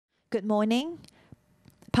Good morning.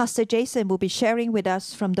 Pastor Jason will be sharing with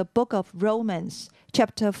us from the book of Romans,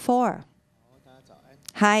 chapter 4.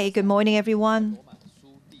 Hi, good morning, everyone.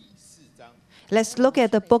 Let's look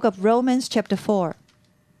at the book of Romans, chapter 4.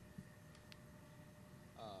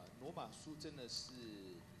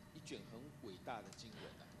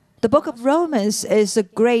 The book of Romans is a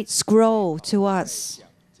great scroll to us.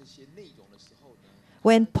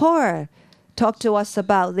 When Paul talked to us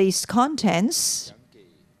about these contents,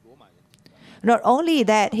 not only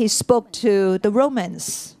that he spoke to the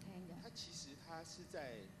Romans,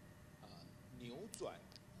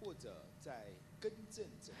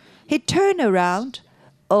 he turned around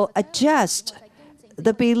or adjust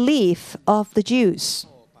the belief of the Jews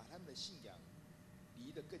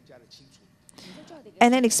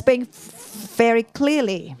and then explain very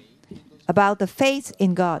clearly about the faith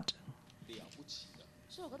in God.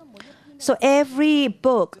 So every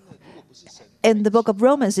book in the book of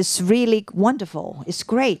Romans is really wonderful. It's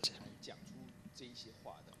great.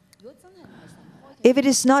 If it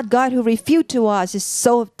is not God who revealed to us, it's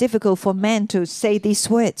so difficult for man to say these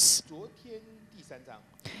words.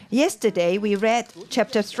 Yesterday, we read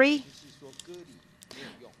chapter 3.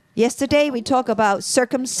 Yesterday, we talked about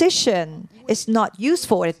circumcision. It's not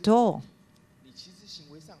useful at all.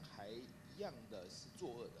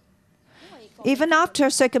 Even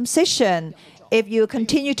after circumcision, if you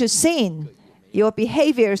continue to sin, your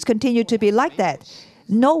behaviors continue to be like that.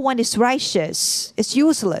 No one is righteous. It's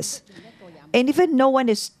useless. And even no one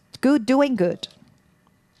is good doing good.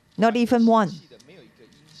 Not even one.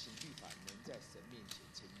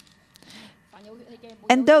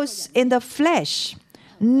 And those in the flesh,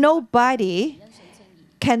 nobody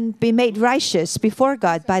can be made righteous before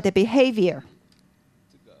God by the behavior.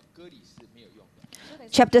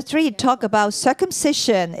 Chapter 3 talk about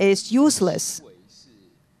circumcision is useless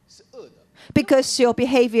because your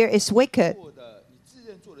behavior is wicked.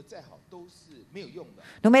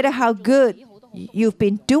 No matter how good you've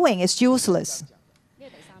been doing, it's useless.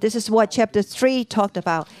 This is what chapter 3 talked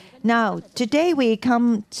about. Now, today we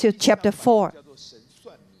come to chapter 4.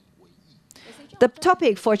 The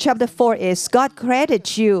topic for chapter 4 is God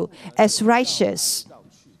credits you as righteous.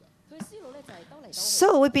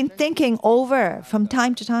 So we've been thinking over from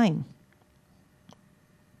time to time.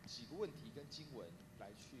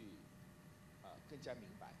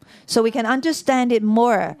 So we can understand it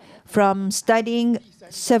more from studying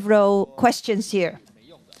several questions here.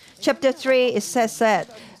 Chapter 3, it says that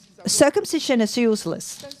circumcision is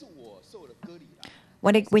useless.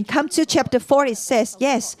 When it comes to chapter 4, it says,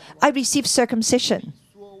 yes, I received circumcision.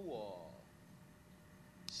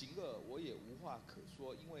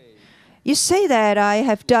 You say that I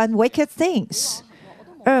have done wicked things.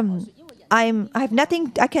 I have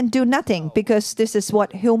nothing. I can do nothing because this is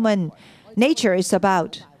what human nature is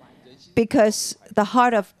about. Because the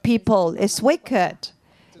heart of people is wicked.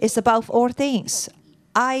 It's above all things.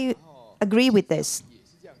 I agree with this.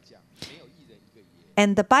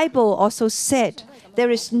 And the Bible also said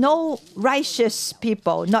there is no righteous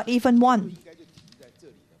people, not even one.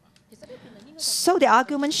 So the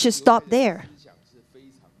argument should stop there.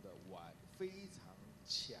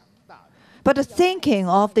 But the thinking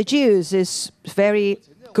of the Jews is very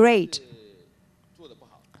great.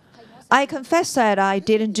 I confess that I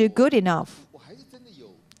didn't do good enough.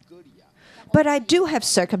 But I do have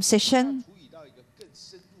circumcision.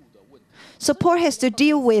 So Paul has to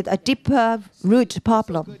deal with a deeper root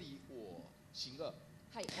problem.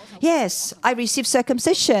 Yes, I received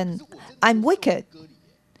circumcision. I'm wicked.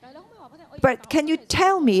 But can you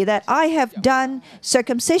tell me that I have done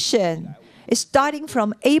circumcision? It's starting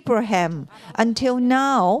from Abraham until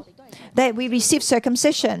now that we receive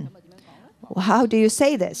circumcision. How do you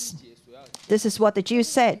say this? This is what the Jews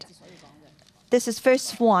said. This is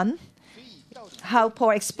verse 1, how Paul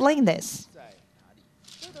explained this.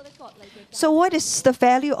 So what is the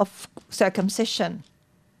value of circumcision?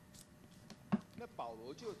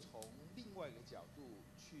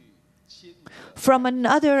 From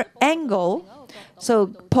another angle, so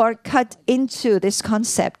Paul cut into this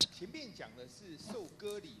concept.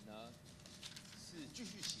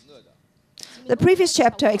 The previous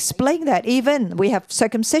chapter explained that even we have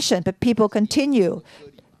circumcision, but people continue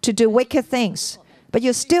to do wicked things. But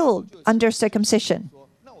you're still under circumcision.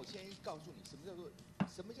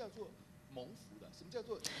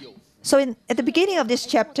 So at the beginning of this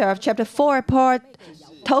chapter, of chapter 4, Paul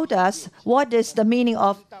told us what is the meaning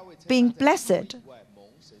of being blessed.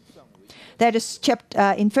 That is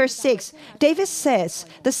in verse 6. David says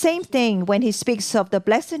the same thing when he speaks of the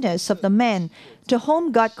blessedness of the man to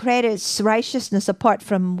whom God credits righteousness apart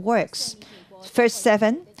from works. Verse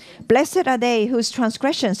 7, Blessed are they whose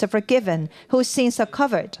transgressions are forgiven, whose sins are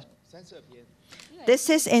covered. This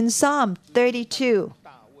is in Psalm 32.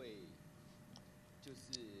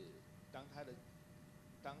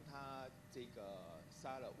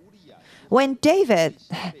 When David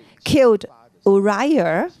killed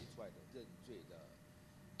Uriah,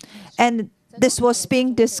 and this was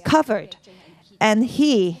being discovered, and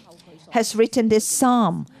he has written this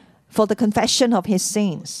psalm for the confession of his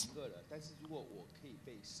sins.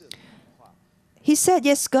 He said,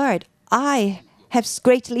 yes, God, I have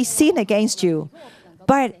greatly sinned against you,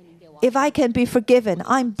 but if I can be forgiven,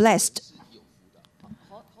 I'm blessed.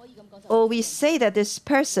 Or we say that this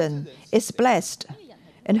person is blessed.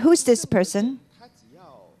 And who's this person?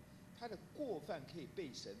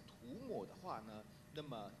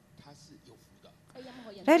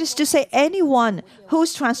 That is to say, anyone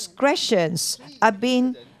whose transgressions are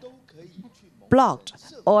being blocked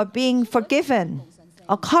or being forgiven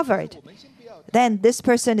or covered, then this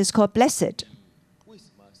person is called blessed.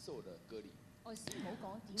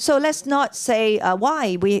 So let's not say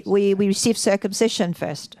why we receive circumcision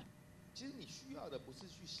first.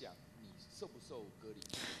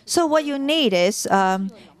 So what you need is,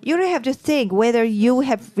 you don't have to think whether you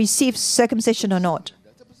have received circumcision or not.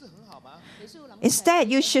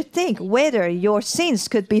 Instead, you should think whether your sins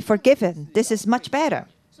could be forgiven. This is much better.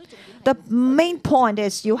 The main point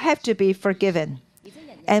is you have to be forgiven.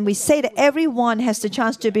 And we say that everyone has the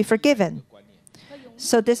chance to be forgiven.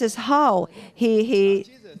 So this is how he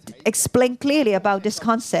explained clearly about this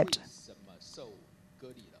concept.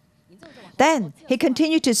 Then he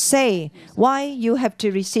continued to say why you have to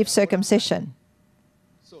receive circumcision.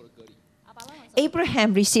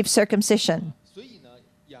 Abraham received circumcision.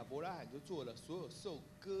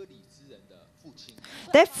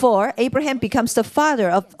 Therefore, Abraham becomes the father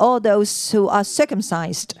of all those who are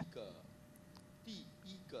circumcised.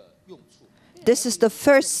 This is the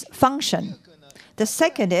first function. The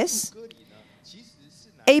second is,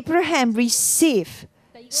 Abraham received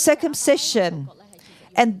circumcision,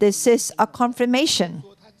 and this is a confirmation.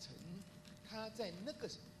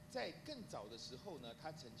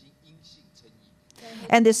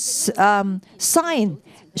 And this sign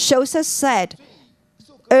shows us that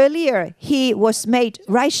earlier he was made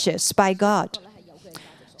righteous by God.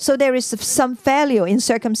 So there is some value in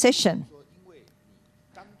circumcision.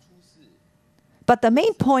 But the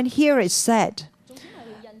main point here is that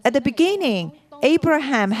at the beginning,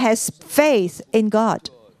 Abraham has faith in God.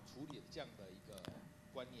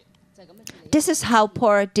 This is how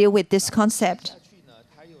Paul deals with this concept.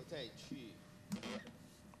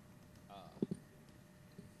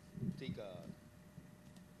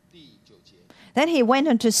 Then he went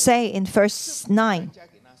on to say in verse 9,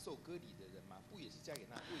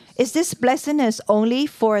 is this blessedness only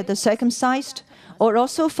for the circumcised or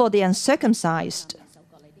also for the uncircumcised?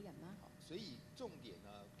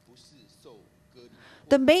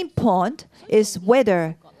 The main point is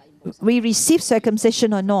whether we receive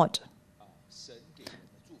circumcision or not.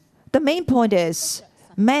 The main point is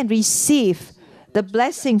man receive the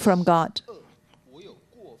blessing from God.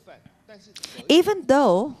 Even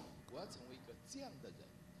though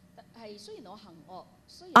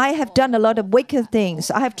I have done a lot of wicked things,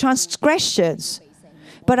 I have transgressions,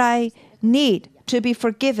 but I need to be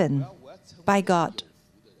forgiven by God.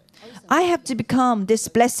 I have to become this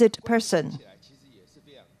blessed person.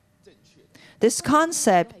 This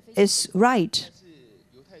concept is right.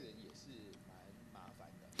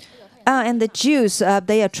 And the Jews,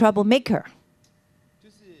 they are troublemaker.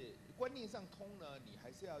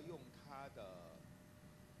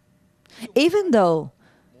 Even though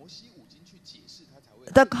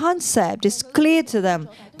the concept is clear to them,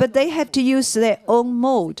 but they have to use their own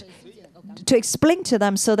mode to explain to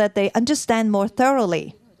them so that they understand more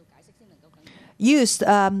thoroughly. Used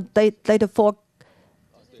the four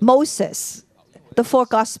Moses, the four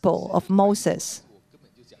Gospel of Moses.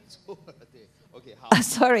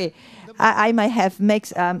 Sorry, I might have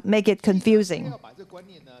make it confusing.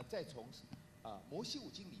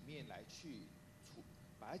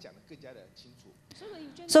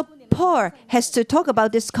 So Paul has to talk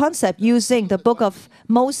about this concept using the book of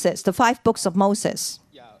Moses, the 5 books of Moses.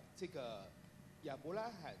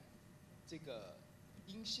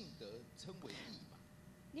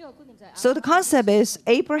 So the concept is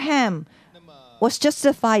Abraham was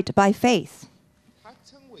justified by faith.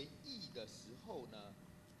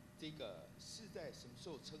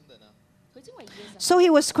 So he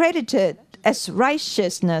was credited as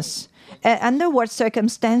righteousness under what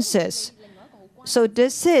circumstances? So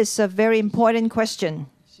this is a very important question.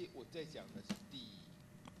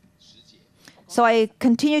 So I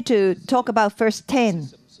continue to talk about verse 10.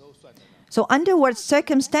 So under what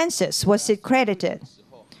circumstances was it credited?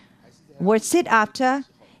 Was it after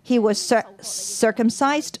he was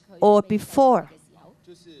circumcised or before?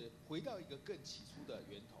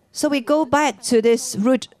 So we go back to this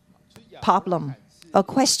root problem, a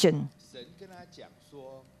question.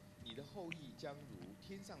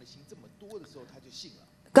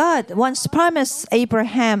 God once promised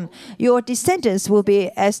Abraham, your descendants will be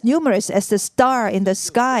as numerous as the star in the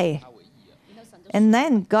sky. And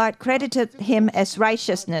then God credited him as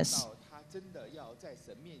righteousness.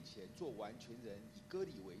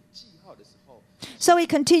 So he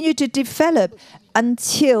continued to develop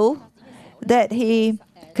until that he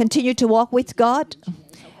continued to walk with God,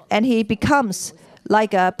 and he becomes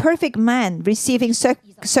like a perfect man receiving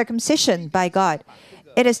circumcision by God.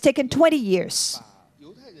 It has taken 20 years.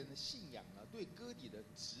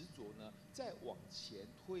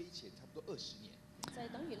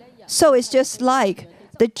 So it's just like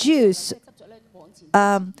the Jews,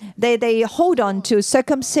 they hold on to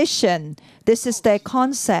circumcision. This is their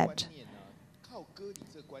concept.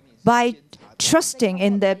 By trusting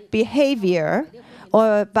in their behavior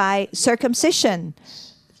or by circumcision,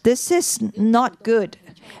 this is not good.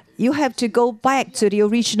 You have to go back to the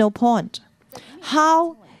original point.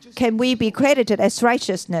 How can we be credited as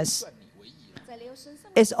righteousness?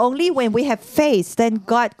 It's only when we have faith, then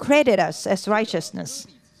God credits us as righteousness.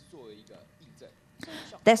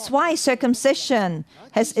 That's why circumcision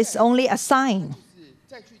is only a sign.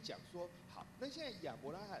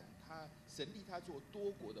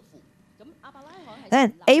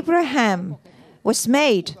 Then Abraham was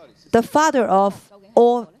made the father of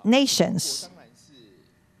all nations.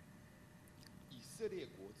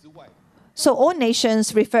 So all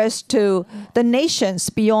nations refers to the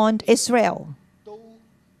nations beyond Israel.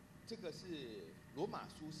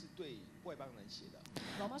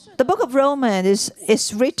 The book of Romans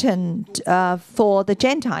is written for the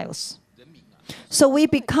Gentiles. So we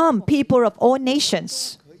become people of all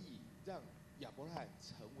nations.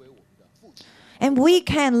 And we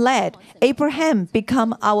can let Abraham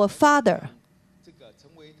become our father.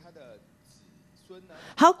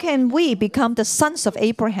 How can we become the sons of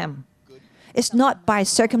Abraham? It's not by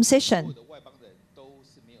circumcision.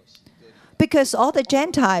 Because all the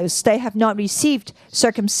Gentiles, they have not received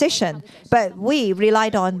circumcision, but we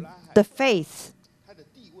relied on the faith.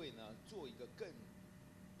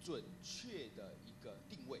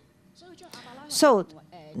 So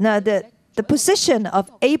now the position of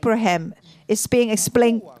Abraham is being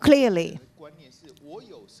explained clearly.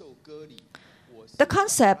 The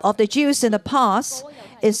concept of the Jews in the past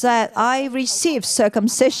is that I received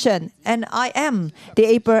circumcision and I am the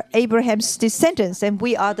Abraham's descendants and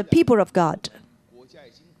we are the people of God.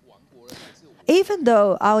 Even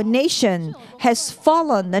though our nation has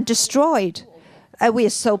fallen and destroyed, and we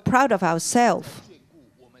are so proud of ourselves,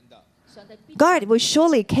 God will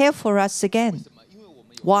surely care for us again.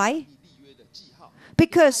 Why?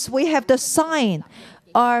 Because we have the sign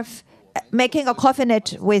of making a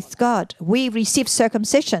covenant with God. We receive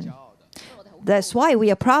circumcision. That's why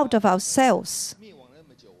we are proud of ourselves.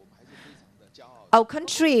 Our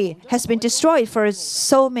country has been destroyed for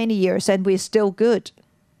so many years and we're still good.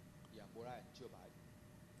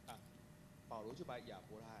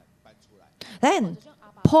 Then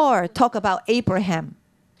Paul talked about Abraham.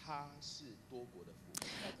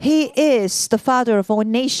 He is the father of all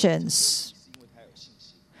nations.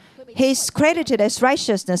 He's credited as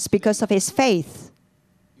righteousness because of his faith.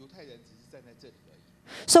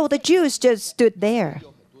 So the Jews just stood there.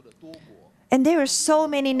 And there are so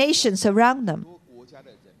many nations around them.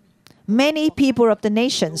 Many people of the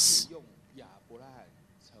nations.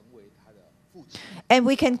 And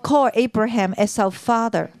we can call Abraham as our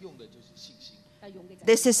father.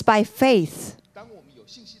 This is by faith.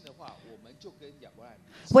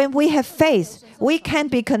 When we have faith, we can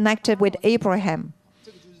be connected with Abraham.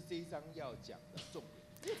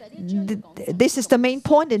 This is the main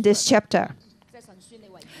point in this chapter.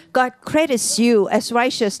 God credits you as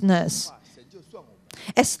righteousness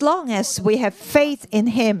as long as we have faith in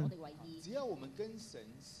Him.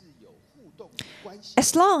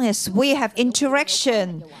 As long as we have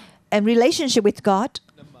interaction and relationship with God,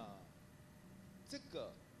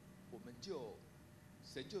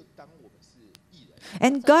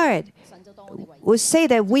 and God will say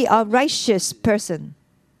that we are righteous person.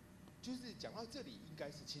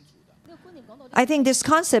 I think this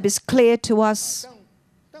concept is clear to us.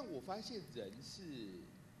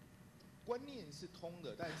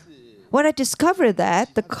 When I discovered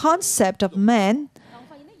that the concept of man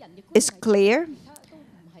is clear,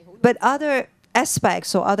 but other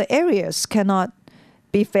aspects or other areas cannot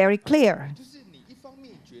be very clear.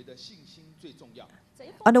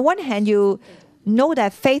 On the one hand, you know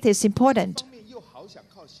that faith is important.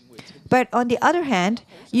 But on the other hand,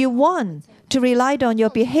 you want to rely on your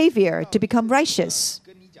behavior to become righteous.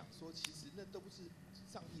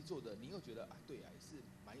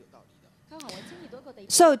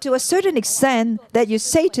 So to a certain extent that you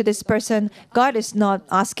say to this person, God is not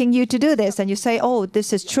asking you to do this, and you say, oh,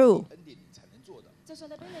 this is true.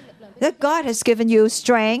 That God has given you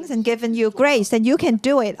strength and given you grace, and you can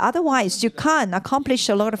do it. Otherwise, you can't accomplish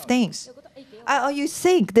a lot of things. Or you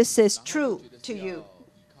think this is true to you.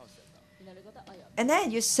 And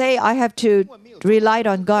then you say, I have to rely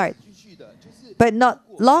on God. But not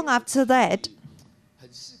long after that,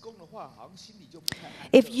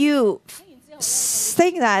 if you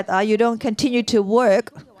think that you don't continue to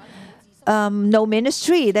work, no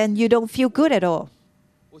ministry, then you don't feel good at all.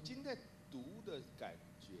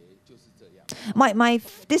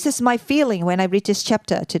 This is my feeling when I read this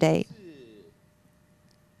chapter today.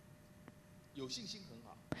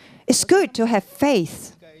 It's good to have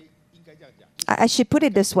faith. I should put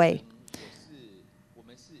it this way.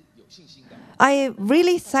 I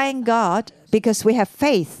really thank God because we have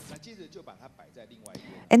faith.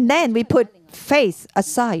 And then we put faith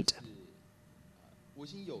aside.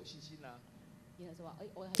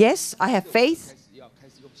 Yes, I have faith.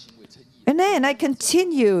 And then I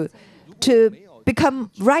continue to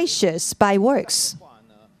become righteous by works.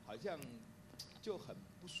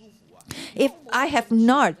 If I have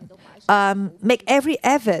not make every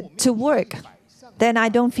effort to work, then I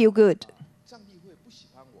don't feel good.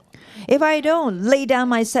 If I don't lay down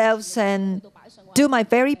myself and do my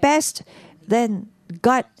very best, then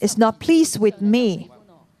God is not pleased with me.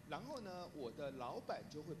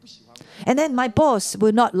 And then my boss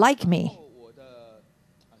will not like me.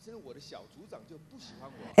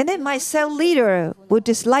 And then my cell leader will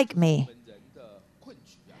dislike me.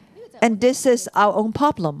 And this is our own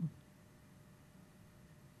problem.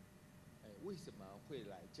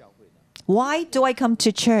 Why do I come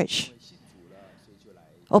to church?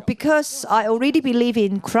 Or because I already believe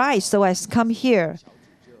in Christ, so I come here.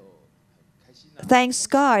 Thanks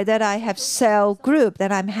God that I have cell group,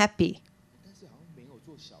 that I'm happy.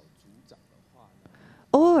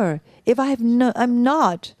 Or if I'm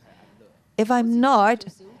not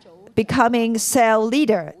becoming cell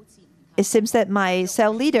leader, it seems that my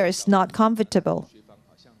cell leader is not comfortable.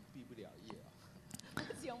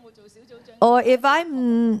 Or if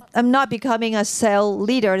I'm not becoming a cell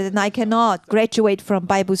leader, then I cannot graduate from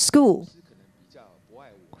Bible school.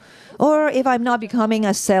 Or if I'm not becoming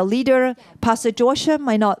a cell leader, Pastor Joshua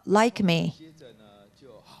might not like me.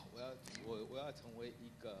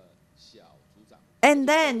 And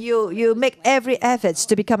then you make every effort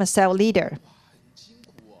to become a cell leader.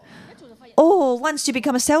 Oh, once you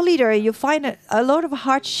become a cell leader, you find a lot of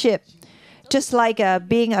hardship. Just like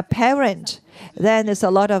being a parent, then there's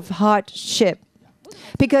a lot of hardship.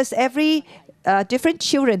 Because every different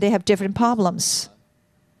children, they have different problems.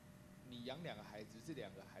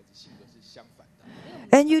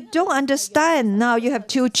 And you don't understand, now you have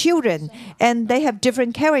two children, and they have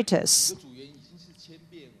different characters.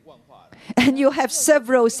 And you have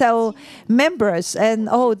several cell members, and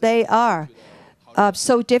oh, they are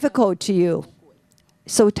so difficult to you,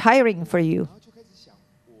 so tiring for you.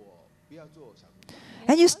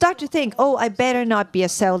 And you start to think, oh, I better not be a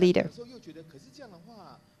cell leader.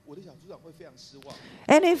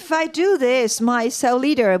 And if I do this, my cell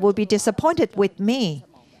leader will be disappointed with me.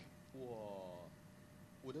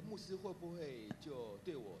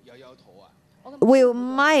 Will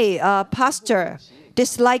my pastor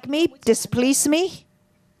dislike me, displease me?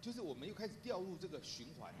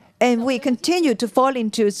 And we continue to fall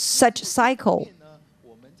into such cycle.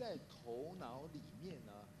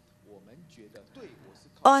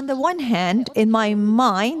 On the one hand, in my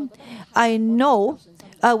mind, I know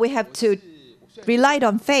we have to rely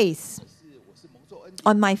on faith,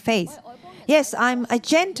 on my faith. Yes, I'm a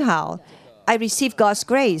Gentile. I receive God's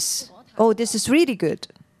grace. Oh, this is really good.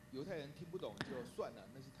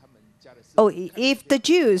 Oh, if the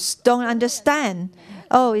Jews don't understand,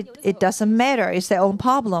 oh, it doesn't matter. It's their own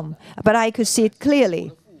problem. But I could see it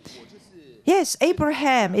clearly. Yes,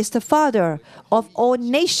 Abraham is the father of all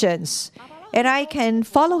nations. And I can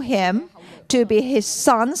follow him to be his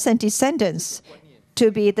sons and descendants,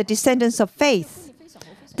 to be the descendants of faith.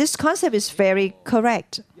 This concept is very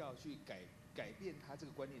correct.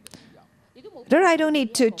 Then I don't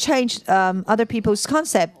need to change other people's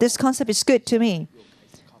concept. This concept is good to me.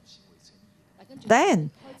 Then,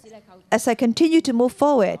 as I continue to move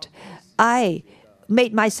forward, I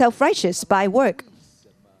made myself righteous by work.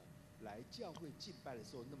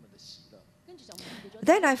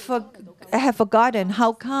 Then I have forgotten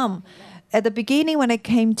how come at the beginning when I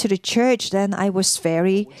came to the church, then I was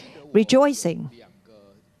very rejoicing.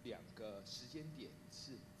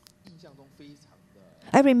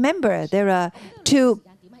 I remember there are two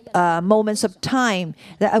moments of time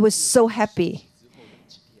that I was so happy.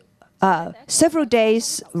 Several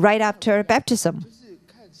days right after baptism.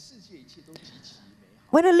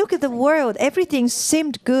 When I look at the world, everything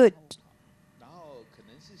seemed good.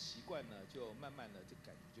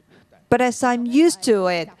 But as I'm used to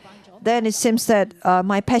it, then it seems that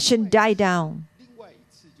my passion died down.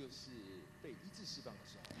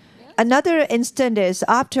 Another instant is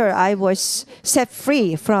after I was set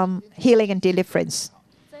free from healing and deliverance.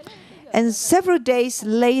 And several days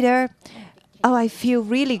later, I feel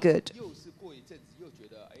really good.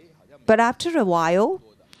 But after a while,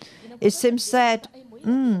 it seems that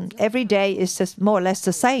every day is just more or less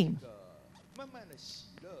the same.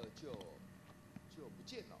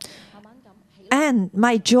 And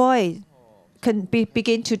my joy can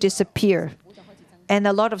begin to disappear. And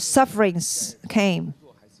a lot of sufferings came.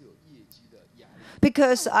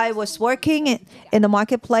 Because I was working in the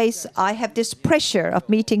marketplace, I have this pressure of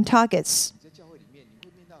meeting targets.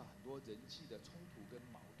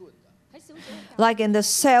 Like in the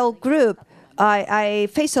cell group, I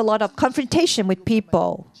face a lot of confrontation with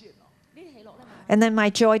people. And then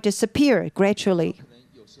my joy disappeared gradually.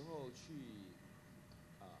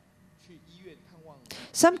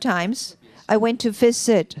 Sometimes I went to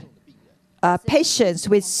visit patients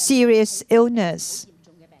with serious illness.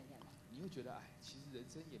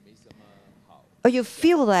 Oh, you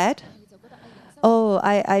feel that? Oh,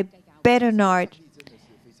 I better not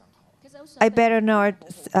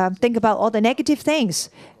think about all the negative things.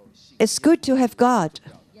 It's good to have God.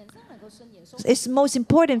 It's most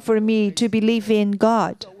important for me to believe in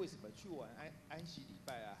God.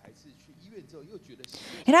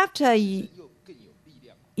 And after you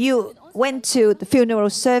went to the funeral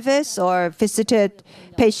service or visited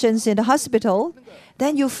patients in the hospital,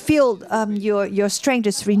 then you feel your strength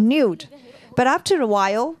is renewed. But after a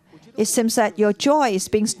while, it seems that your joy is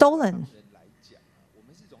being stolen.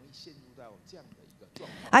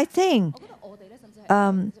 I think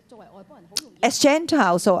as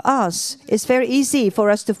Gentiles or us, it's very easy for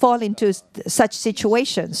us to fall into such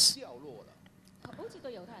situations.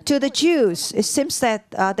 To the Jews, it seems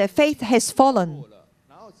that their faith has fallen,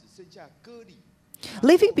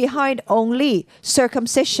 leaving behind only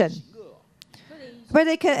circumcision. But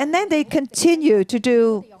then they continue to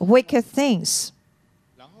do wicked things.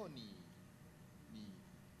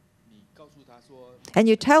 And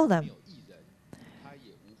you tell them,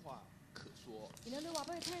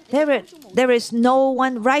 there is no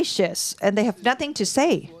one righteous, and they have nothing to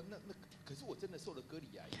say.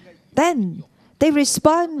 Then they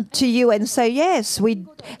respond to you and say, yes,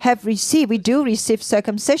 we do receive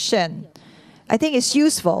circumcision. I think it's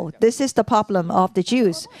useful. This is the problem of the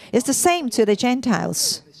Jews. It's the same to the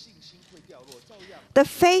Gentiles. The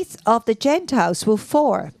faith of the Gentiles will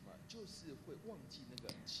fall.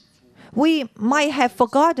 We might have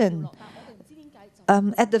forgotten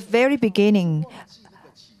at the very beginning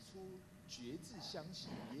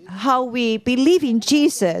how we believe in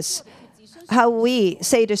Jesus, how we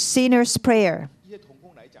say the sinner's prayer.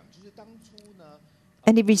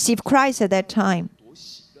 And they received Christ at that time.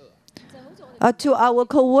 To our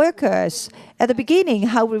co-workers, at the beginning,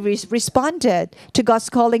 how we responded to God's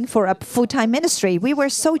calling for a full-time ministry, we were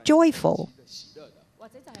so joyful.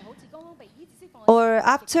 Or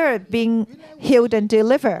after being healed and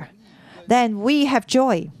delivered, then we have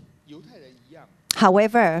joy.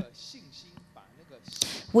 However,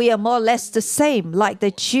 we are more or less the same like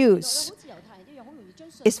the Jews.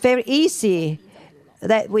 It's very easy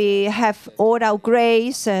that we have all our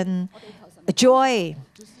grace and joy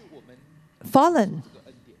fallen.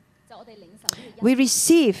 We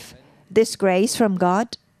receive this grace from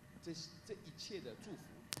God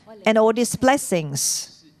and all these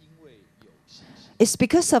blessings. It's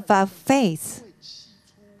because of our faith.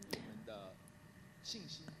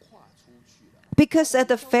 Because at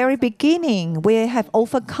the very beginning, we have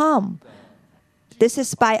overcome. This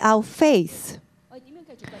is by our faith.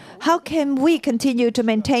 How can we continue to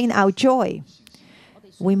maintain our joy?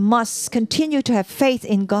 We must continue to have faith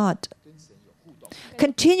in God.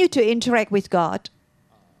 Continue to interact with God.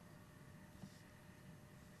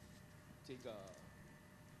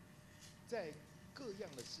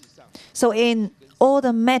 So in all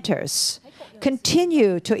the matters,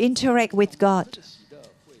 continue to interact with God.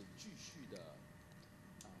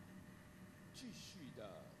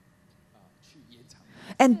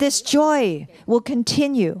 And this joy will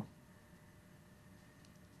continue.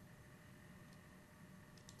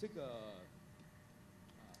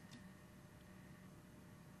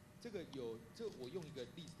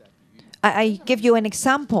 I give you an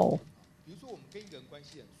example.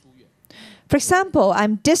 For example,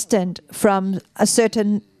 I'm distant from a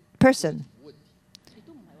certain person.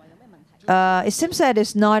 It seems that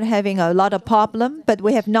it's not having a lot of problem, but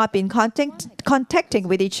we have not been contacting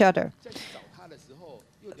with each other.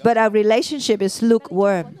 But our relationship is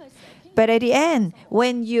lukewarm. But at the end,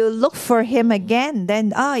 when you look for him again,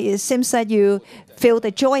 then it seems that you feel the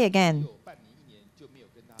joy again.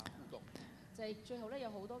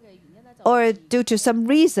 Or due to some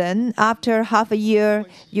reason, after half a year,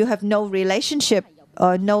 you have no relationship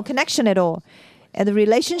or no connection at all. And the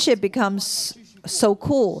relationship becomes so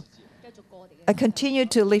cool. I continue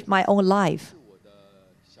to live my own life.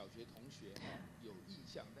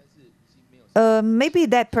 Maybe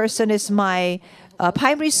that person is my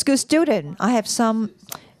primary school student. I have some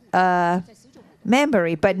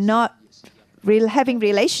memory, but not having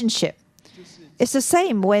relationship. It's the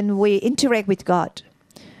same when we interact with God.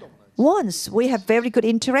 Once we have very good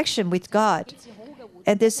interaction with God,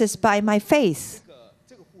 and this is by my faith.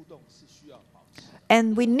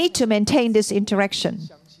 And we need to maintain this interaction.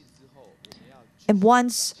 And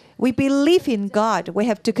once we believe in God, we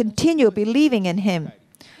have to continue believing in Him,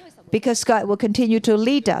 because God will continue to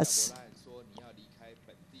lead us.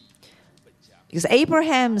 Because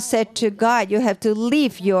Abraham said to God, you have to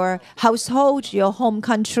leave your household, your home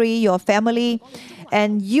country, your family,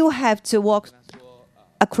 and you have to walk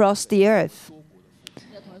across the earth.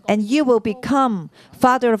 And you will become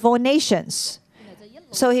father of all nations.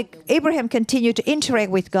 So Abraham continued to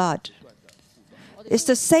interact with God. It's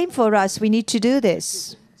the same for us. We need to do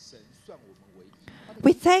this.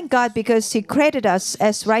 We thank God because He credited us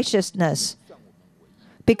as righteousness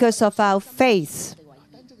because of our faith.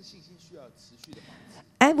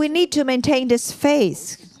 And we need to maintain this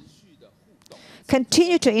faith.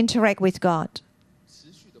 Continue to interact with God.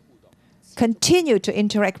 Continue to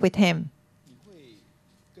interact with Him.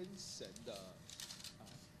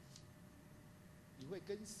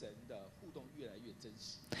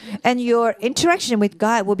 And your interaction with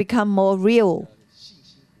God will become more real.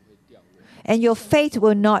 And your faith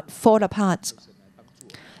will not fall apart.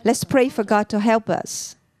 Let's pray for God to help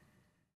us.